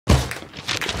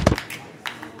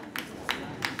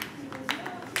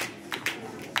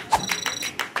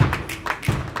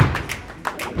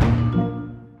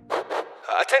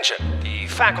Attention! The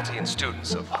faculty and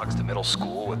students of Huxton Middle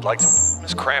School would like to...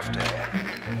 Miss Kraft,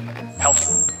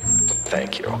 healthy.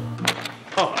 Thank you.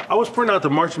 Oh, I was printing out the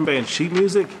marching band sheet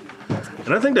music,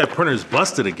 and I think that printer's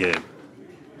busted again.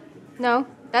 No,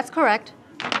 that's correct.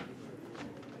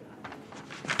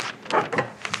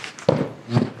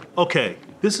 Okay,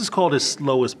 this is called as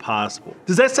slow as possible.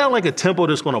 Does that sound like a tempo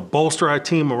that's gonna bolster our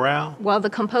team morale? Well, the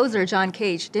composer, John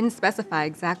Cage, didn't specify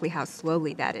exactly how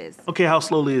slowly that is. Okay, how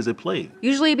slowly is it played?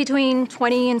 Usually between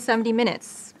 20 and 70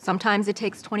 minutes. Sometimes it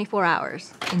takes 24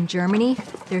 hours. In Germany,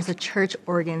 there's a church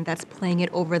organ that's playing it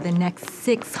over the next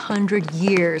 600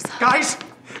 years. Guys,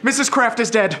 Mrs. Kraft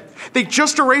is dead. They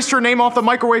just erased her name off the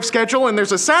microwave schedule, and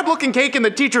there's a sad-looking cake in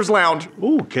the teacher's lounge.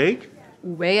 Ooh, cake?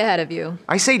 Way ahead of you.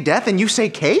 I say death and you say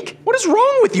cake? What is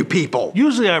wrong with you people?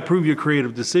 Usually I approve your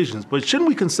creative decisions, but shouldn't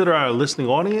we consider our listening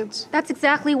audience? That's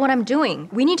exactly what I'm doing.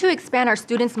 We need to expand our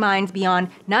students' minds beyond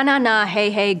na, hey,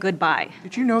 hey, goodbye.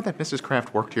 Did you know that Mrs.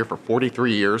 Kraft worked here for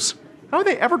 43 years? How are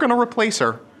they ever going to replace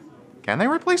her? Can they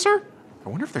replace her? I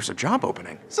wonder if there's a job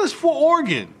opening. This is for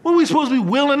organ. What, are we supposed to be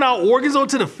wheeling out organs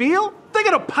onto the field? Think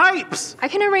of the pipes. I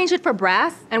can arrange it for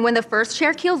brass, and when the first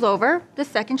chair keels over, the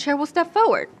second chair will step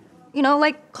forward. You know,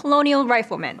 like colonial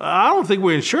riflemen. I don't think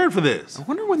we're insured for this. I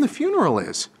wonder when the funeral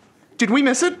is. Did we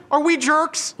miss it? Are we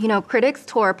jerks? You know, critics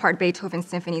tore apart Beethoven's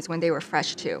symphonies when they were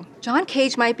fresh, too. John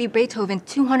Cage might be Beethoven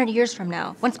 200 years from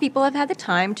now, once people have had the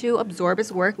time to absorb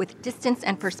his work with distance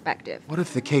and perspective. What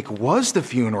if the cake was the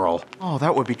funeral? Oh,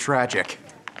 that would be tragic.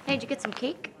 Hey, did you get some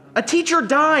cake? A teacher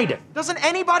died! Doesn't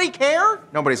anybody care?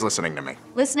 Nobody's listening to me.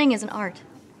 Listening is an art.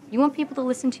 You want people to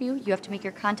listen to you, you have to make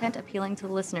your content appealing to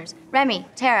the listeners. Remy,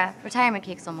 Terra, retirement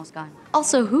cake's almost gone.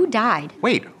 Also, who died?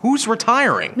 Wait, who's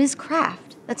retiring? Ms.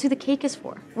 Kraft. That's who the cake is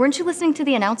for. Weren't you listening to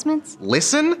the announcements?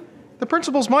 Listen? The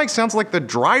principal's mic sounds like the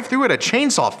drive-thru at a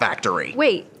chainsaw factory.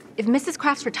 Wait, if Mrs.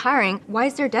 Kraft's retiring, why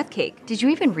is there death cake? Did you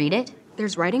even read it?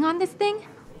 There's writing on this thing?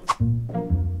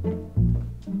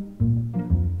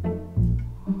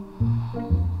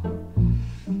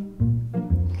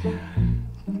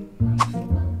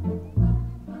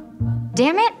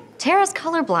 Damn it! Tara's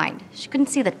colorblind. She couldn't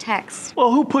see the text.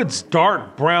 Well, who puts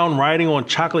dark brown writing on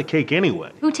chocolate cake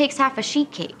anyway? Who takes half a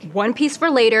sheet cake? One piece for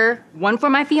later, one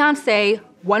for my fiancé,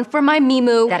 one for my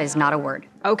Mimu. That is not a word.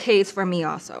 Okay, it's for me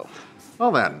also.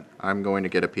 Well then, I'm going to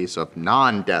get a piece of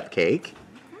non-death cake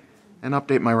and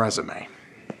update my resume.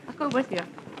 I'll go with you.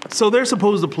 So they're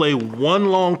supposed to play one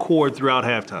long chord throughout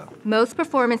halftime. Most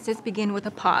performances begin with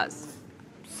a pause.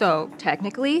 So,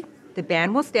 technically, the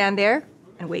band will stand there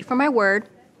and wait for my word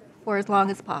for as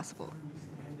long as possible.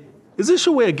 Is this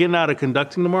your way of getting out of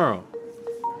conducting tomorrow?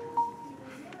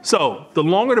 So, the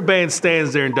longer the band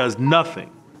stands there and does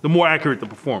nothing, the more accurate the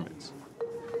performance.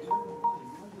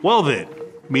 Well then,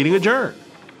 meeting adjourned.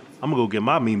 I'm gonna go get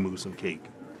my Mimu some cake.